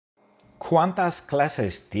¿Cuántas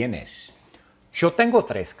clases tienes? Yo tengo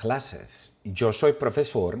 3 clases. Yo soy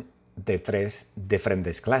profesor de 3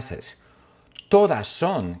 diferentes clases. Todas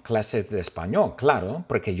son clases de español, claro,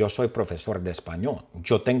 porque yo soy profesor de español.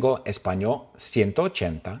 Yo tengo español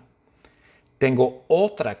 180, tengo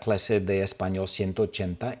otra clase de español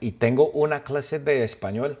 180 y tengo una clase de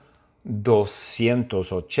español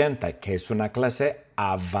 280, que es una clase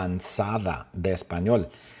avanzada de español.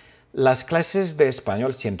 Las clases de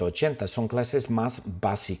español 180 son clases más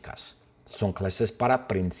básicas, son clases para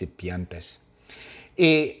principiantes.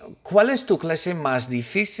 ¿Y cuál es tu clase más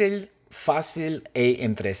difícil, fácil e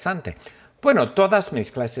interesante? Bueno, todas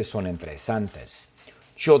mis clases son interesantes.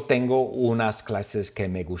 Yo tengo unas clases que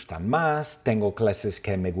me gustan más, tengo clases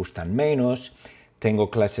que me gustan menos, tengo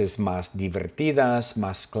clases más divertidas,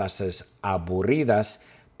 más clases aburridas,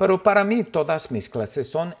 pero para mí todas mis clases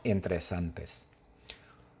son interesantes.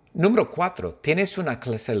 Número 4. ¿Tienes una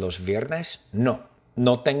clase los viernes? No,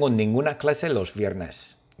 no tengo ninguna clase los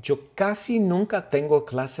viernes. Yo casi nunca tengo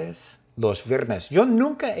clases los viernes. Yo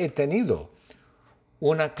nunca he tenido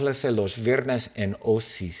una clase los viernes en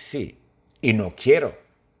OCC y no quiero.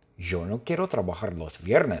 Yo no quiero trabajar los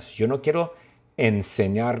viernes. Yo no quiero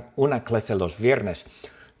enseñar una clase los viernes.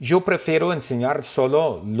 Yo prefiero enseñar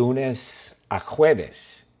solo lunes a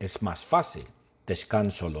jueves. Es más fácil.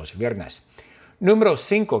 Descanso los viernes. Número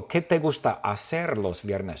 5. ¿Qué te gusta hacer los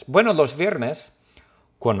viernes? Bueno, los viernes,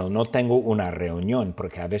 cuando no tengo una reunión,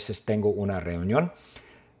 porque a veces tengo una reunión,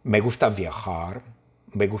 me gusta viajar,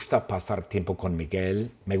 me gusta pasar tiempo con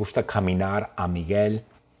Miguel, me gusta caminar a Miguel,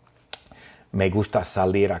 me gusta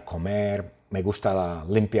salir a comer, me gusta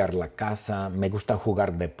limpiar la casa, me gusta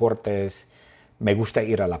jugar deportes, me gusta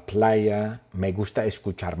ir a la playa, me gusta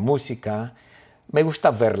escuchar música, me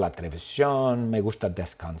gusta ver la televisión, me gusta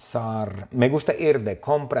descansar, me gusta ir de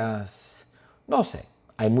compras. No sé,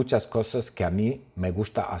 hay muchas cosas que a mí me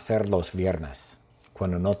gusta hacer los viernes,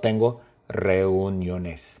 cuando no tengo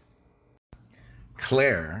reuniones.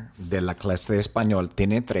 Claire, de la clase de español,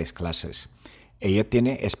 tiene 3 clases. Ella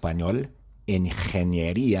tiene español,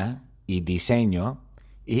 ingeniería y diseño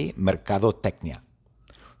y mercadotecnia.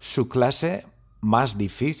 Su clase más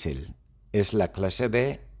difícil es la clase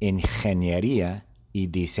de ingeniería y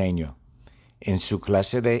diseño. En su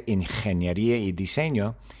clase de ingeniería y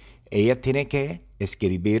diseño, ella tiene que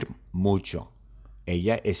escribir mucho.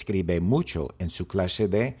 Ella escribe mucho en su clase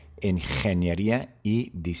de ingeniería y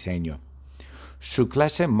diseño. Su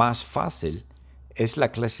clase más fácil es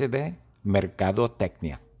la clase de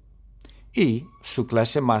mercadotecnia. Y su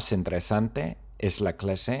clase más interesante es la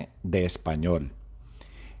clase de español.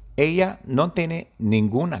 Ella no tiene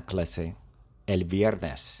ninguna clase el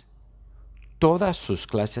viernes. Todas sus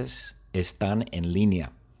clases están en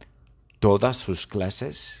línea. Todas sus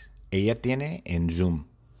clases ella tiene en Zoom.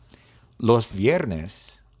 Los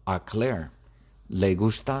viernes a Claire le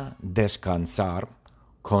gusta descansar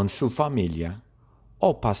con su familia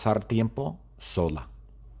o pasar tiempo sola.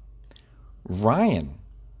 Ryan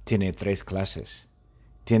tiene 3 clases.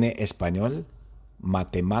 Tiene español,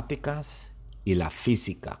 matemáticas y la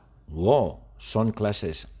física. Wow, son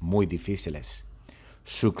clases muy difíciles.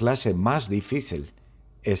 Su clase más difícil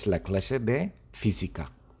es la clase de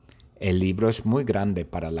física. El libro es muy grande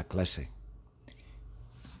para la clase.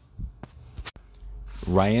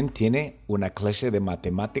 Ryan tiene una clase de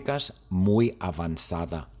matemáticas muy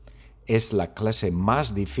avanzada. Es la clase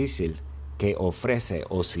más difícil que ofrece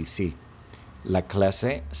OCC. La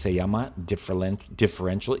clase se llama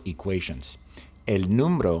Differential Equations. El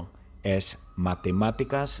número es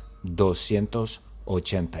Matemáticas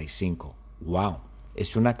 285. ¡Wow!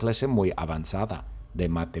 Es una clase muy avanzada de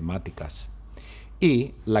matemáticas.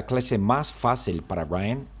 Y la clase más fácil para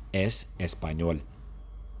Ryan es español.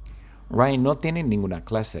 Ryan no tiene ninguna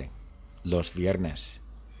clase los viernes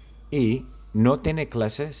y no tiene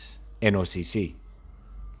clases en OCC.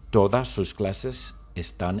 Todas sus clases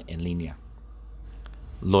están en línea.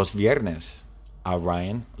 Los viernes a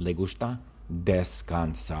Ryan le gusta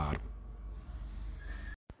descansar.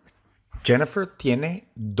 Jennifer tiene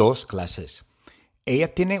 2 clases.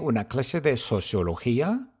 Ella tiene una clase de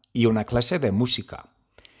sociología y una clase de música.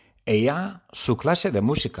 Su clase de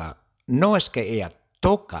música no es que ella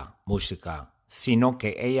toca música, sino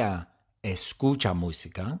que ella escucha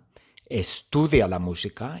música, estudia la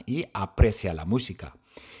música y aprecia la música.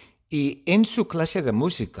 Y en su clase de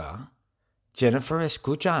música, Jennifer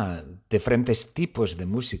escucha diferentes tipos de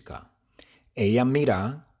música. Ella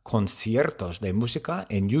mira conciertos de música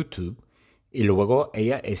en YouTube y luego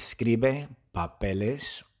ella escribe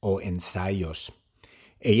papeles o ensayos.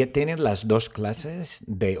 Ella tiene las 2 clases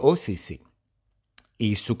de OCC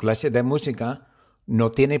y su clase de música No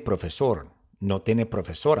tiene profesor, no tiene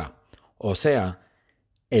profesora. O sea,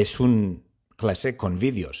 es una clase con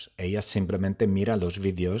vídeos. Ella simplemente mira los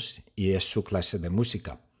vídeos y es su clase de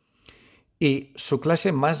música. Y su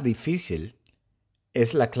clase más difícil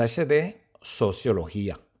es la clase de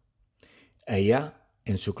sociología. Ella,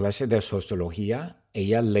 en su clase de sociología,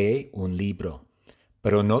 ella lee un libro,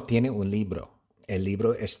 pero no tiene un libro. El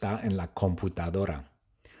libro está en la computadora.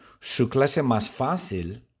 Su clase más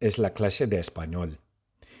fácil es la clase de español.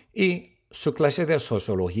 Y su clase de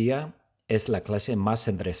sociología es la clase más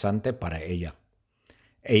interesante para ella.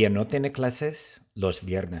 Ella no tiene clases los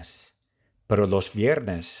viernes, pero los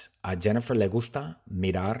viernes a Jennifer le gusta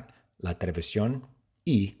mirar la televisión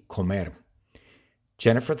y comer.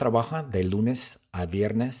 Jennifer trabaja de lunes a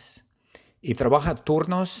viernes y trabaja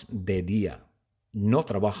turnos de día, no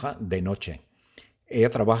trabaja de noche. Ella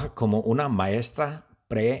trabaja como una maestra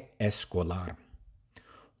preescolar.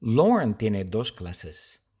 Lauren tiene 2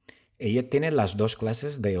 clases. Ella tiene las 2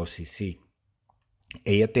 clases de OCC.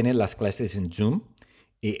 Ella tiene las clases en Zoom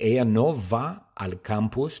y ella no va al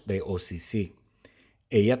campus de OCC.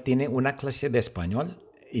 Ella tiene una clase de español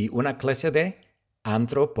y una clase de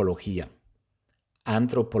antropología.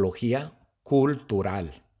 Antropología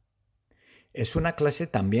cultural. Es una clase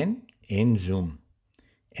también en Zoom.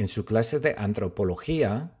 En su clase de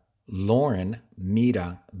antropología, Lauren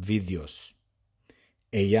mira vídeos.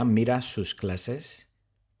 Ella mira sus clases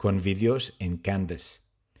con vídeos en Canvas.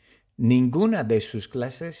 Ninguna de sus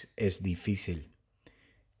clases es difícil.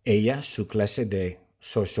 Su clase de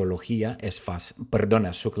sociología es fácil,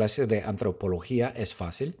 su clase de antropología es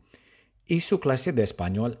fácil y su clase de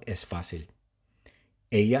español es fácil.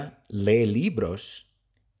 Ella lee libros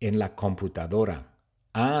en la computadora.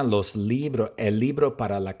 Los libros, el libro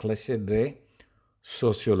para la clase de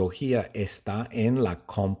sociología está en la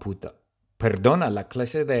computadora. La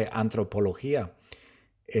clase de antropología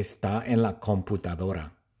está en la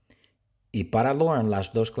computadora. Y para Lauren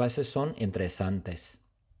las 2 clases son interesantes.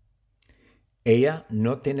 Ella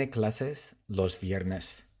no tiene clases los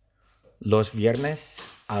viernes. Los viernes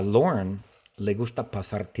a Lauren le gusta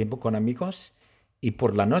pasar tiempo con amigos y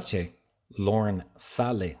por la noche Lauren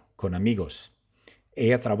sale con amigos.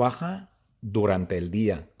 Ella trabaja durante el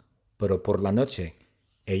día, pero por la noche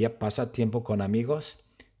ella pasa tiempo con amigos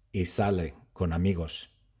y sale con amigos.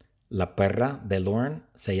 La perra de Lauren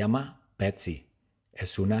se llama Betsy.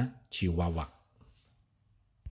 Es una chihuahua.